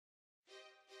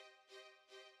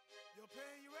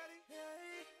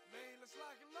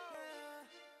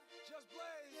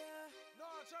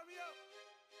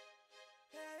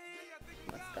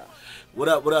go. What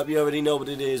up, what up? You already know what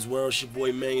it is. World, it's your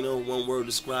boy Maino. One word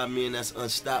describe me, and that's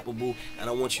unstoppable. And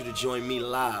I want you to join me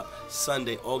live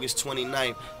Sunday, August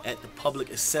 29th at the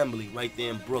Public Assembly right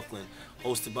there in Brooklyn,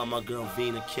 hosted by my girl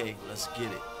Vina K. Let's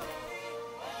get it.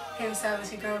 Hey, what's up?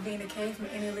 It's your girl Vina K from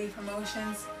Any League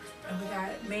Promotions. And we got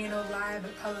Maino live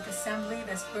at Public Assembly.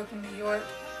 That's Brooklyn, New York.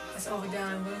 That's over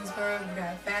down in Williamsburg. We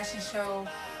got a fashion show,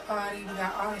 party. We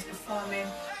got artists performing.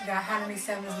 We got Hot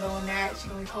 97's Lil Nat. She's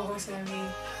going to be co-hosting with me.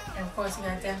 And of course, we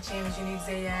got Def Jam's Unique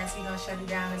Zayax. He's going to shut it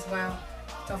down as well.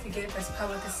 Don't forget, that's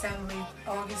Public Assembly,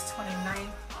 August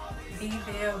 29th. Be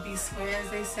there or be square, as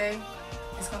they say.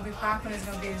 It's going to be popular. It's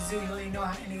going to be a zoo. You already know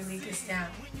how Any League gets down.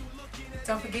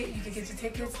 Don't forget, you can get your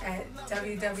tickets at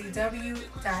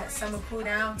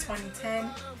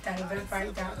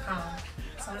www.summercooldown2010.eventbrite.com.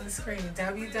 It's on the screen,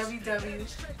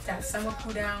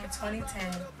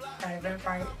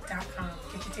 www.summercooldown2010.eventbrite.com.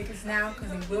 Get your tickets now because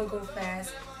they will go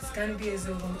fast. It's going to be a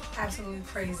zoo. It's going to be absolutely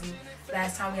crazy.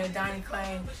 Last time we had Donnie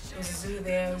Klein, there was a zoo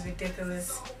there. It was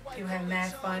ridiculous. People had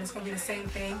mad fun. It's going to be the same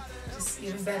thing, just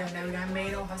even better. Now we got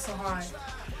Maino, Hustle Hard.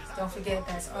 Don't forget,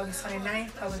 that's August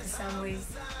 29th, Public Assembly,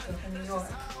 Brooklyn, New York.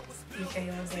 BK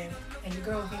on there. And your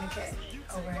girl, Vina K.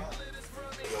 Over out.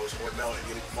 Yo, it's your boy Mel,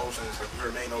 Any League Promotions. Like you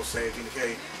heard Maino say, Vina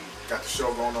K got the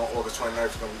show going on August 29th.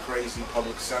 It's going to be crazy.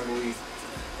 Public Assembly.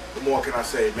 What more can I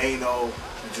say? Maino,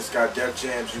 we just got Def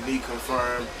Jam's Unique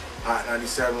confirmed. Hot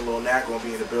 97, Lil Nat going to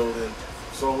be in the building.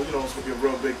 So, you know, it's going to be a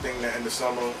real big thing to end the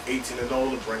summer. 18 and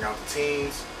older, bring out the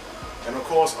teens. And of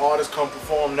course, artists come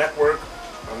perform, network.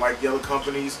 Unlike the other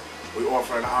companies, we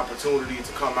offer an opportunity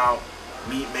to come out,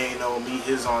 meet Maino, meet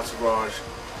his entourage,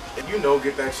 and you know,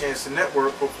 get that chance to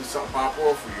network. Hopefully something pop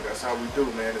off for you. That's how we do,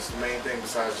 man. It's the main thing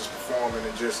besides just performing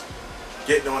and just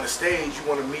getting on the stage. You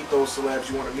want to meet those celebs,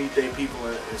 you want to meet their people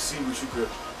and see what you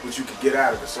could get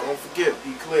out of it. So don't forget,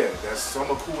 be clear. That's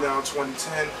Summer Cool Down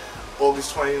 2010,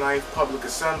 August 29th, Public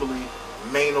Assembly,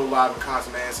 Maino live in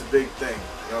concert, man. It's a big thing.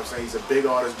 You know what I'm saying? He's a big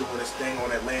artist doing his thing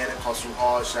on Atlantic, Hustle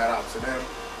Hard, shout out to them.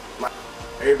 Like,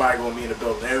 everybody gonna be in the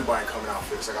building, everybody coming out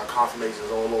for this. I got confirmations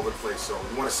all over the place. So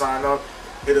if you wanna sign up,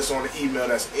 hit us on the email,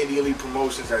 that's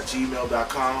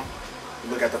indialeaguepromotions@gmail.com. You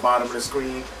look at the bottom of the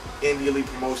screen,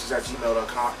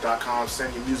 indialeaguepromotions@gmail.com.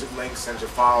 Send your music links, send your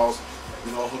files.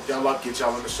 You know, hook y'all up, get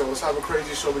y'all on the show. Let's have a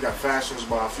crazy show. We got Fashions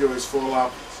by Furious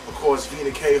Fallout. Of course,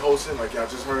 Vina K hosting, like y'all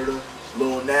just heard her.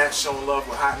 Lil Nat showing love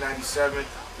with Hot 97.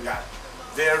 We got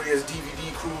various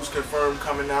DVD crews confirmed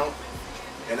coming out.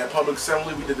 And at Public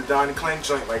Assembly, we did the Donnie Klein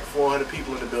joint, like 400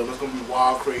 people in the building. It's going to be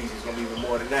wild crazy. It's going to be even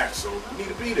more than that. So you need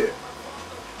to be there.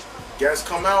 Guests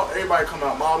come out. Everybody come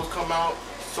out. Models come out.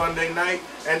 Sunday night.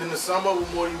 End in the summer. What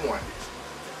more do you want?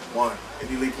 One.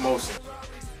 Any League Promotion.